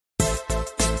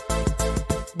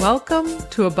Welcome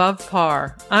to Above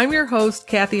Par. I'm your host,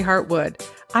 Kathy Hartwood.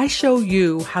 I show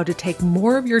you how to take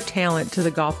more of your talent to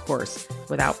the golf course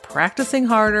without practicing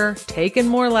harder, taking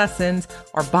more lessons,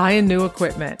 or buying new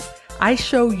equipment. I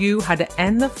show you how to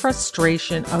end the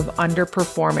frustration of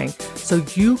underperforming so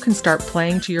you can start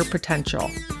playing to your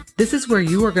potential. This is where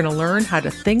you are going to learn how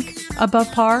to think above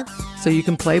par so you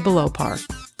can play below par.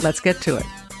 Let's get to it.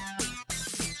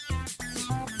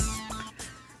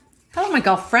 Hello, my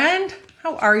golf friend.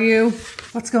 How are you?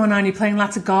 What's going on? You playing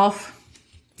lots of golf?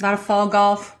 A lot of fall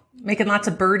golf? Making lots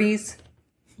of birdies?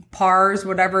 Pars?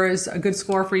 Whatever is a good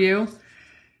score for you?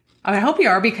 I hope you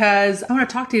are, because I want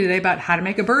to talk to you today about how to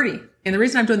make a birdie. And the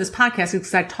reason I'm doing this podcast is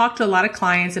because I talk to a lot of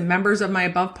clients and members of my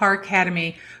Above Par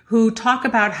Academy who talk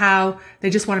about how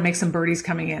they just want to make some birdies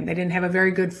coming in. They didn't have a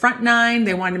very good front nine.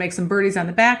 They wanted to make some birdies on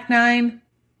the back nine.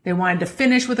 They wanted to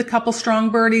finish with a couple strong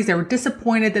birdies. They were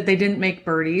disappointed that they didn't make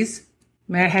birdies.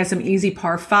 Matt had some easy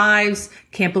par fives.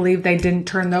 Can't believe they didn't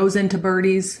turn those into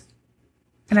birdies.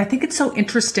 And I think it's so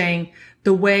interesting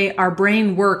the way our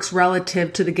brain works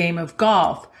relative to the game of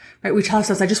golf, right? We tell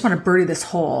ourselves, I just want to birdie this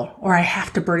hole, or I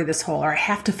have to birdie this hole, or I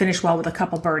have to finish well with a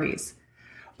couple birdies,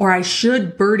 or I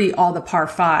should birdie all the par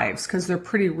fives because they're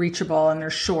pretty reachable and they're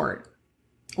short,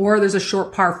 or there's a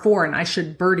short par four and I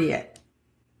should birdie it.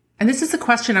 And this is a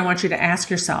question I want you to ask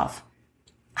yourself.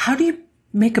 How do you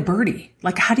make a birdie?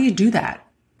 Like, how do you do that?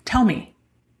 Tell me.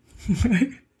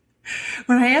 When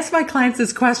I ask my clients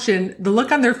this question, the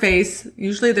look on their face,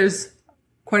 usually there's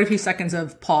quite a few seconds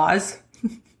of pause. So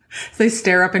they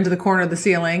stare up into the corner of the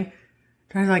ceiling.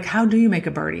 They're like, how do you make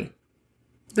a birdie?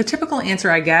 The typical answer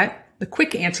I get, the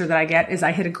quick answer that I get, is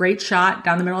I hit a great shot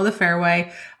down the middle of the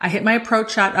fairway. I hit my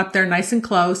approach shot up there nice and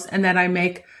close, and then I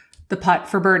make the putt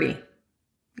for birdie.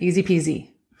 Easy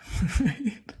peasy.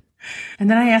 And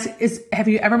then I ask, have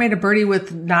you ever made a birdie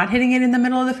with not hitting it in the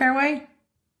middle of the fairway?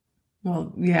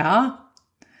 Well, yeah.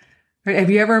 Right,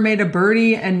 have you ever made a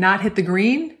birdie and not hit the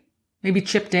green? Maybe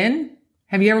chipped in?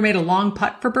 Have you ever made a long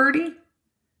putt for birdie?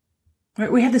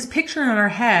 Right, we have this picture in our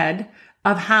head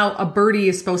of how a birdie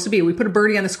is supposed to be. We put a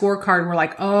birdie on the scorecard and we're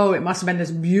like, oh, it must have been this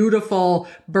beautiful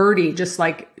birdie, just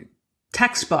like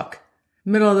textbook.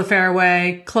 Middle of the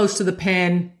fairway, close to the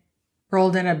pin,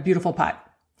 rolled in a beautiful putt.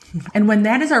 And when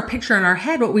that is our picture in our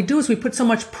head, what we do is we put so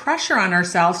much pressure on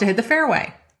ourselves to hit the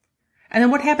fairway. And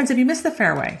then what happens if you miss the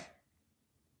fairway?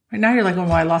 Right now you're like, oh,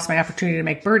 well, I lost my opportunity to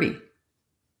make birdie.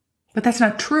 But that's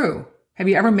not true. Have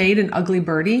you ever made an ugly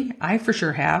birdie? I for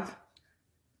sure have. Have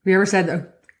you ever said, oh,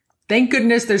 thank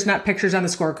goodness there's not pictures on the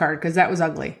scorecard because that was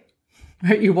ugly?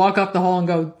 Right? You walk off the hole and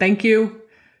go, thank you.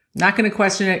 Not going to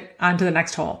question it. On to the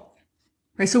next hole.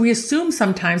 Right? So we assume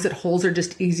sometimes that holes are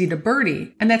just easy to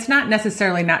birdie. And that's not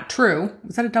necessarily not true.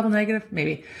 Was that a double negative?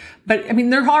 Maybe. But I mean,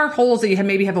 there are holes that you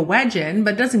maybe have a wedge in,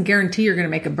 but it doesn't guarantee you're going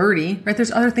to make a birdie, right?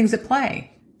 There's other things at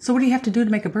play. So what do you have to do to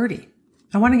make a birdie?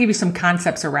 I want to give you some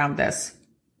concepts around this.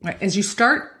 Right? As you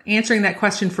start answering that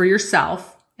question for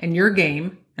yourself and your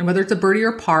game, and whether it's a birdie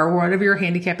or par, or whatever your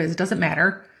handicap is, it doesn't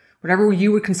matter. Whatever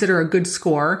you would consider a good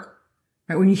score,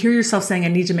 right? When you hear yourself saying, I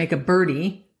need to make a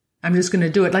birdie, I'm just going to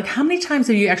do it. Like, how many times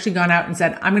have you actually gone out and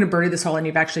said, I'm going to birdie this hole, and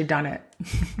you've actually done it?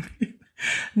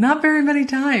 Not very many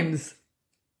times.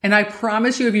 And I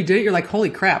promise you, if you did it, you're like,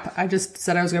 holy crap, I just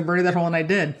said I was going to birdie that hole and I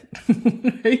did.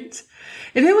 Right?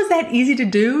 If it was that easy to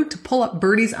do, to pull up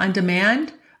birdies on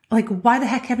demand, like, why the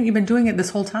heck haven't you been doing it this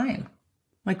whole time?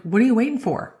 Like, what are you waiting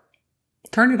for?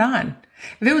 Turn it on.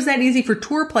 If it was that easy for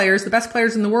tour players, the best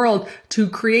players in the world, to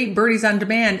create birdies on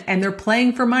demand, and they're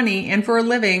playing for money and for a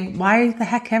living, why the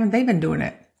heck haven't they been doing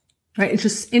it? Right? It's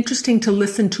just interesting to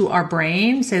listen to our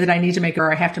brain say that I need to make,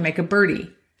 or I have to make a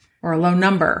birdie, or a low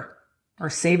number, or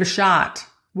save a shot,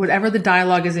 whatever the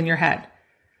dialogue is in your head.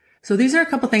 So these are a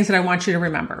couple things that I want you to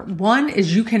remember. One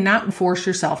is you cannot force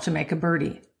yourself to make a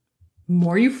birdie. The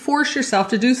more you force yourself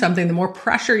to do something, the more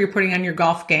pressure you're putting on your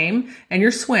golf game and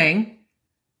your swing.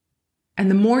 And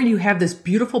the more you have this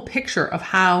beautiful picture of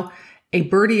how a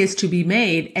birdie is to be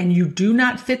made, and you do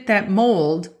not fit that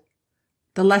mold,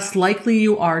 the less likely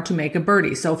you are to make a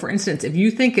birdie. So for instance, if you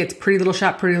think it's pretty little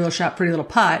shot, pretty little shot, pretty little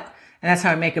putt, and that's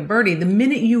how I make a birdie, the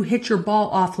minute you hit your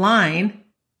ball offline,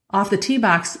 off the tee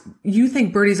box, you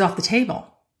think birdie's off the table.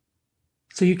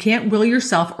 So you can't will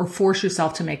yourself or force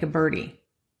yourself to make a birdie.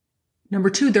 Number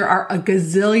two, there are a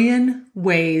gazillion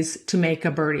ways to make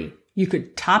a birdie. You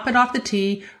could top it off the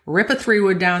tee, rip a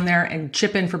 3-wood down there, and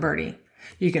chip in for birdie.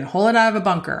 You can hole it out of a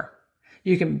bunker.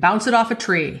 You can bounce it off a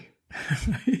tree.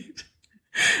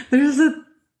 There's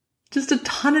just a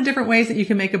ton of different ways that you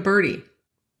can make a birdie.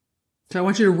 So I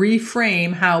want you to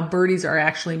reframe how birdies are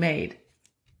actually made.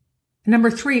 And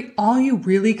number three, all you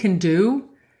really can do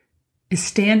is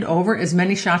stand over as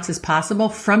many shots as possible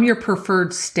from your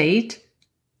preferred state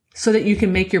so that you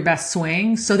can make your best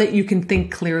swing, so that you can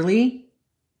think clearly,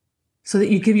 so that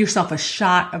you give yourself a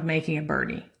shot of making a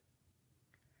birdie.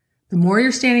 The more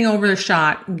you're standing over the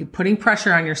shot and putting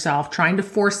pressure on yourself, trying to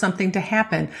force something to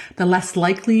happen, the less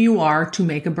likely you are to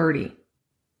make a birdie.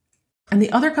 And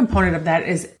the other component of that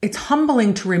is it's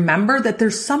humbling to remember that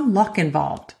there's some luck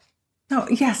involved. Now,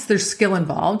 yes, there's skill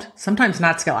involved, sometimes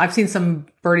not skill. I've seen some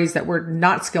birdies that were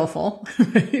not skillful.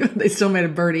 They still made a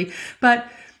birdie. But,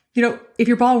 if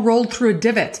your ball rolled through a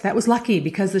divot, that was lucky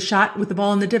because the shot with the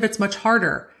ball in the divot's much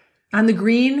harder. On the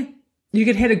green, you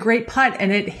could hit a great putt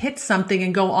and it hits something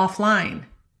and go offline.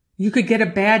 You could get a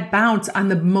bad bounce on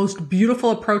the most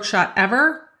beautiful approach shot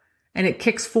ever and it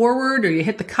kicks forward or you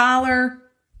hit the collar.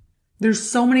 There's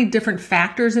so many different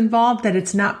factors involved that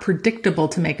it's not predictable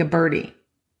to make a birdie.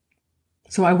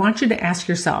 So I want you to ask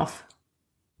yourself,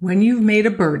 when you've made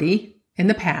a birdie in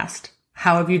the past,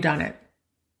 how have you done it?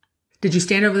 Did you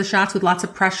stand over the shots with lots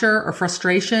of pressure or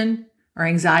frustration or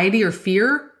anxiety or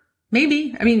fear?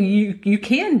 Maybe. You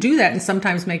can do that and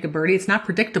sometimes make a birdie. It's not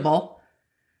predictable.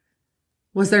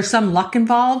 Was there some luck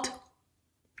involved?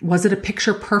 Was it a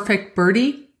picture perfect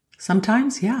birdie?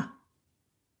 Sometimes, yeah.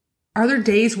 Are there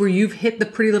days where you've hit the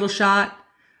pretty little shot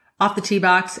off the tee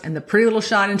box and the pretty little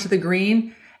shot into the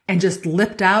green and just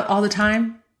lipped out all the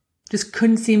time? Just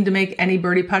couldn't seem to make any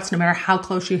birdie putts no matter how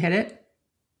close you hit it?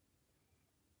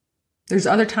 There's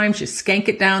other times you skank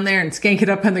it down there and skank it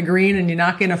up on the green and you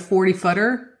knock in a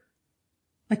 40-footer.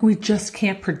 We just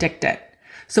can't predict it.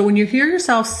 So when you hear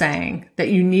yourself saying that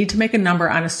you need to make a number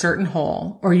on a certain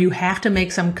hole or you have to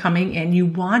make some coming in, you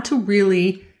want to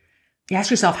really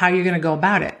ask yourself how you're going to go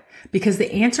about it. Because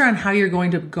the answer on how you're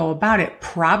going to go about it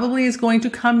probably is going to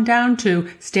come down to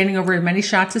standing over as many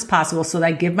shots as possible so that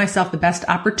I give myself the best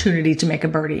opportunity to make a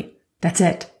birdie. That's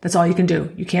it. That's all you can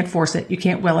do. You can't force it. You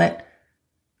can't will it.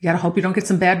 You got to hope you don't get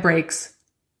some bad breaks.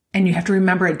 And you have to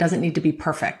remember it doesn't need to be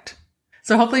perfect.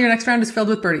 So hopefully your next round is filled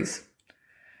with birdies.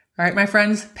 All right, my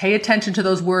friends, pay attention to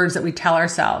those words that we tell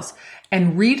ourselves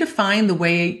and redefine the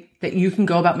way that you can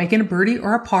go about making a birdie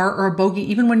or a par or a bogey,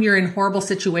 even when you're in horrible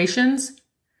situations.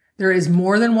 There is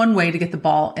more than one way to get the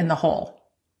ball in the hole.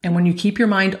 And when you keep your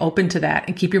mind open to that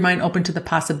and keep your mind open to the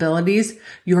possibilities,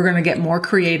 you're going to get more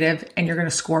creative and you're going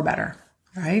to score better.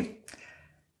 All right.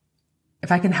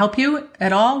 If I can help you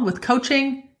at all with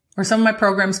coaching or some of my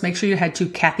programs, make sure you head to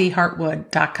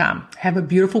kathyhartwood.com. Have a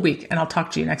beautiful week and I'll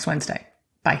talk to you next Wednesday.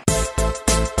 Bye.